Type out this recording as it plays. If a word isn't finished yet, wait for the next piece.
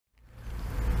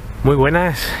Muy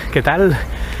buenas, ¿qué tal?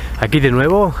 Aquí de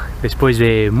nuevo, después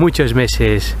de muchos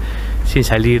meses sin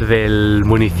salir del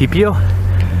municipio.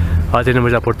 Ahora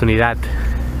tenemos la oportunidad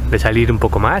de salir un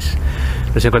poco más.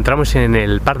 Nos encontramos en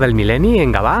el Parc del Mil.leni,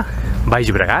 en Gavà, Baix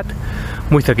Llobregat,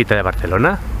 muy cerquita de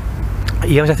Barcelona.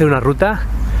 Y vamos a hacer una ruta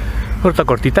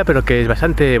cortita, pero que es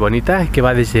bastante bonita, que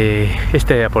va desde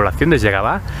esta población, desde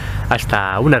Gavà,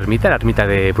 hasta una ermita, la ermita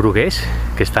de Bruguers,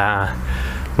 que está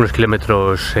unos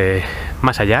kilómetros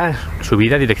más allá,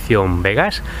 subida, dirección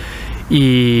Begues.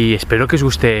 Y espero que os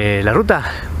guste la ruta.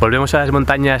 Volvemos a las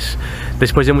montañas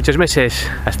después de muchos meses.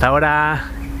 Hasta ahora.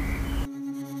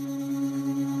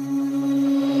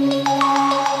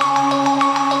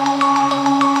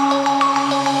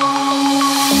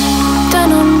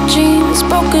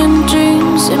 Broken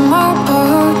dreams in my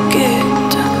pocket,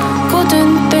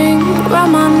 golden thing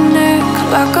round my neck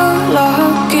like a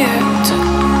locket.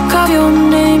 Carve your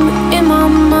name in my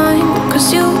mind,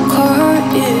 cause you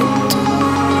caught it,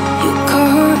 you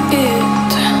caught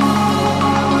it.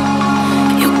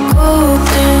 You're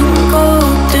golden,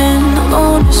 golden,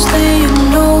 honestly you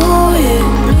know it.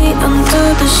 Me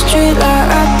under the street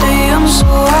like at the so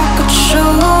I could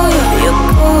show you. You're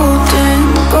golden,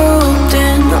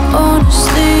 golden,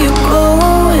 honestly you're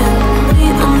glowing. Me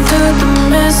under the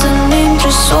mezzanine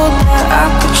just so that I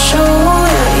could show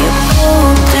you. You're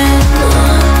golden,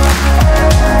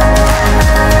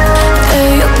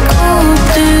 yeah, you're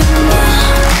golden, you're golden,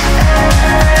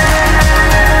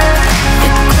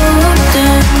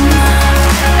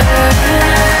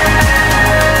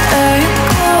 yeah, you're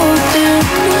golden,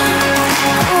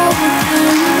 golden,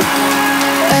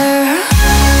 yeah.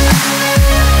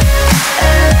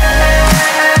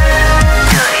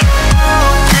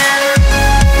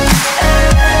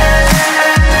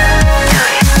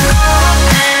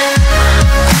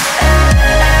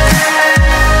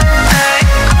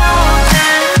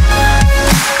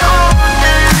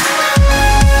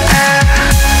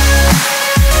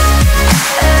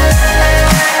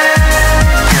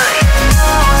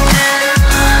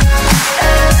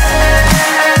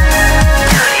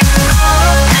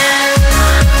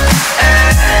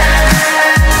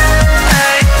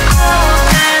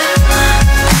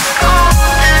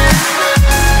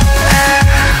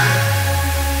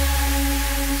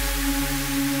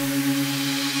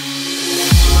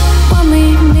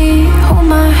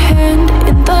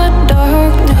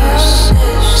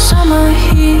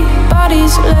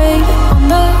 Laid on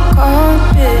the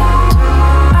carpet,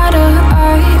 eye to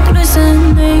eye,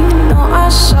 glistening. No, I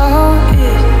saw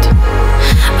it,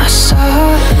 I saw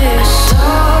it.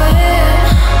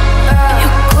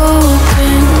 You're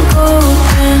golden,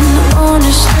 golden,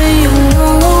 honestly you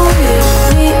know it.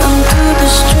 Me under the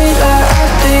street like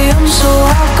at the so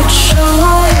I could show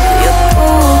you. You're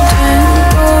golden,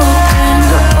 golden,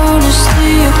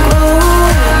 honestly you're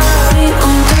glowing. Me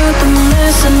under the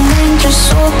mezzanine just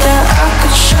so that I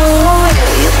could show you.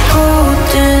 You're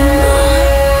golden,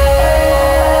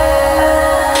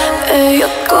 yeah,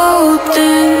 you're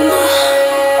golden,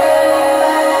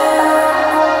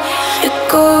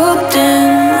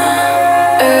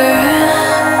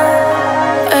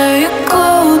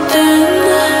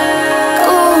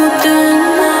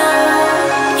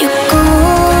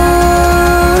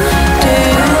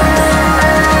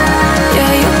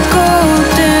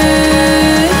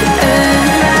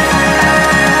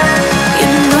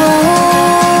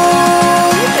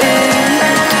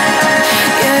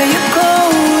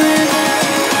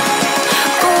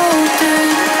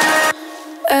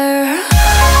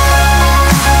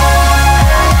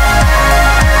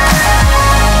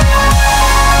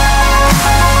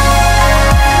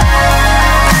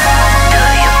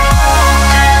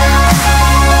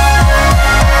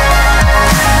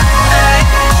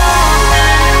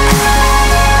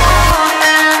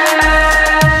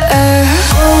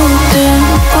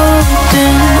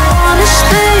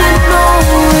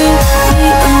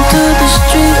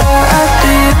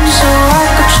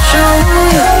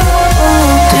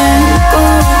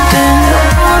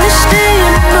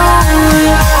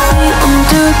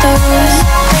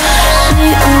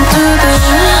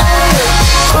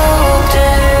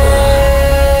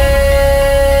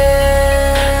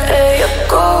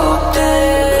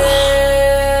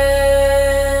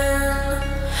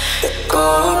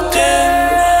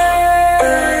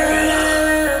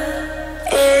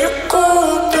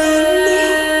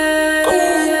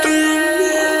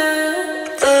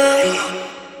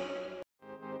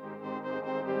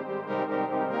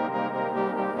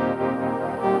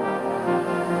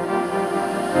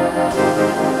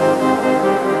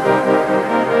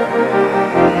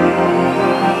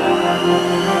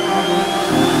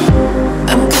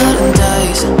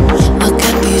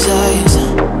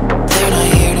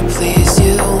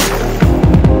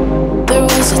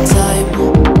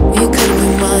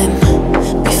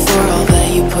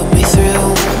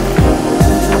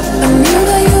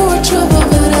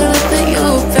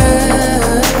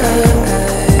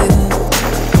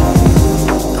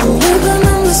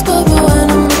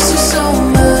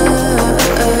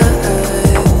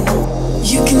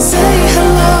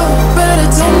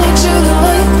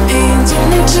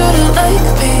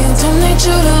 need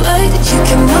you to like. You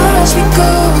can watch me go,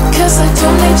 cause I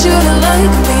don't need you to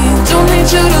like me. Don't need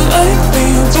you to like me.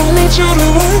 Don't need you to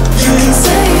like me. You can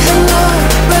say hello,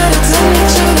 but I don't need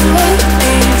you to like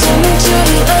me. Don't need you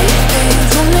to like me.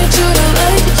 Don't need you to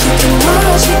like. You can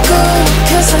watch me go,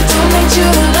 cause I don't need you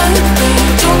to like me.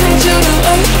 Don't need you to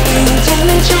like me. Don't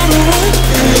need you to like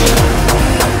me.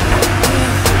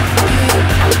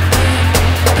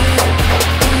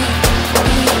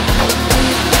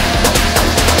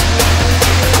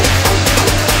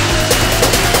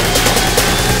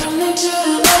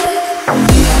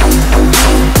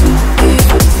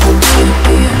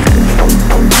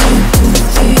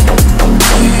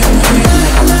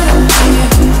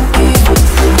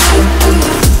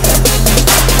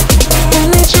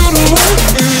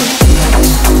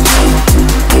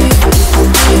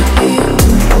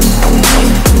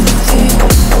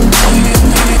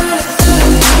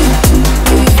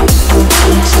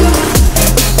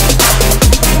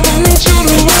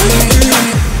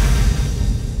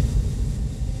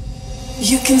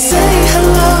 You can say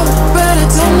hello, but I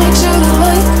don't need you to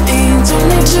like me. Don't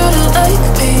need you to like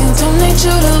me. Don't need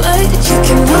you to like. You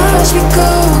can watch me go,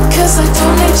 cause I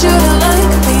don't need you to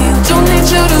like me. Don't need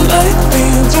you to like me.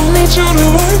 Don't need you to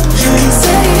like. You can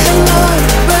say hello,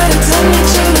 but I don't need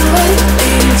you to like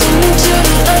me. Don't need you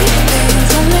to like me.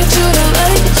 Don't need you to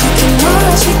like. You can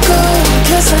watch me go,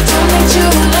 cause I don't need you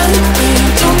to like me.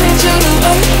 Don't need you to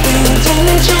like me. Don't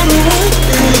need you to like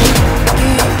me.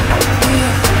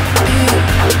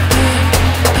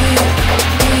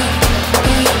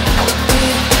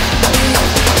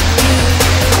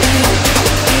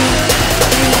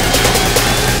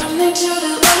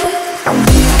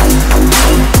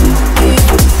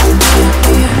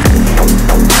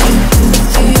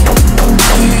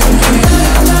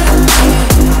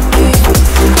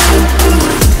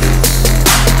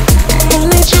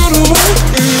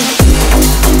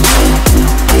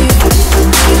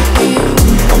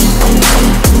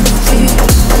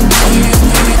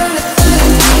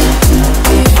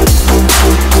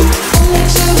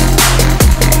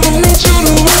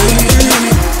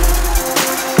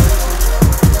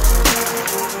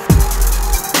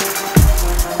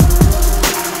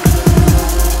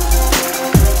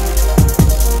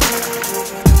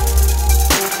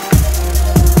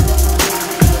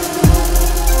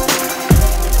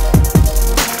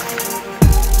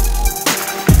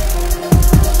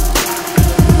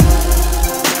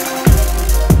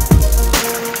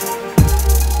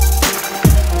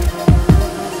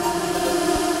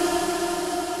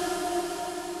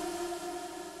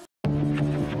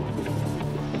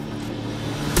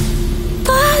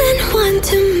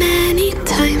 Too many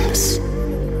times,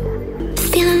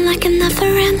 feeling like it never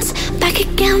ends. Back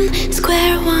again,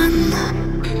 square one.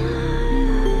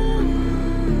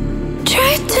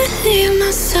 Tried to leave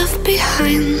myself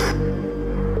behind,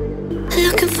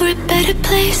 looking for a better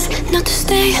place, not to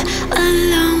stay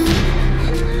alone.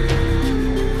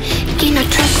 Gain our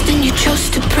trust and you chose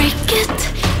to break it.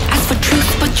 Ask for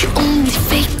truth but you only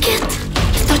fake it.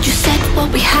 Thought you said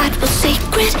what we had was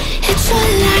sacred. It's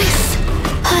all lies,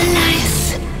 all lies.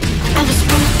 I was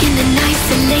broken and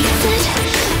isolated,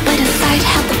 but inside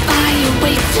held the fire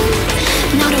waiting.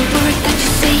 Not a word that you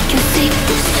say can save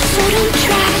this, so don't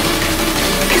try,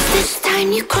 cause this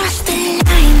time you crossed the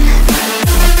line.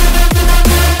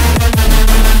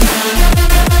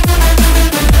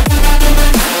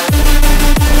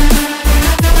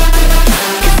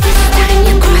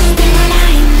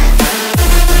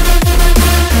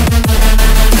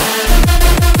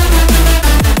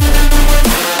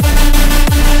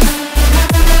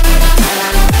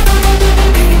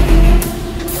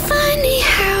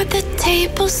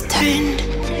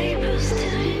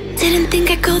 Didn't think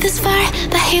I'd go this far,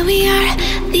 but here we are,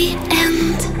 the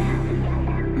end.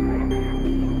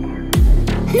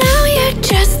 Now you're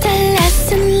just a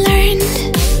lesson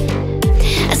learned,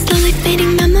 a slowly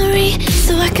fading memory,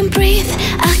 so I can breathe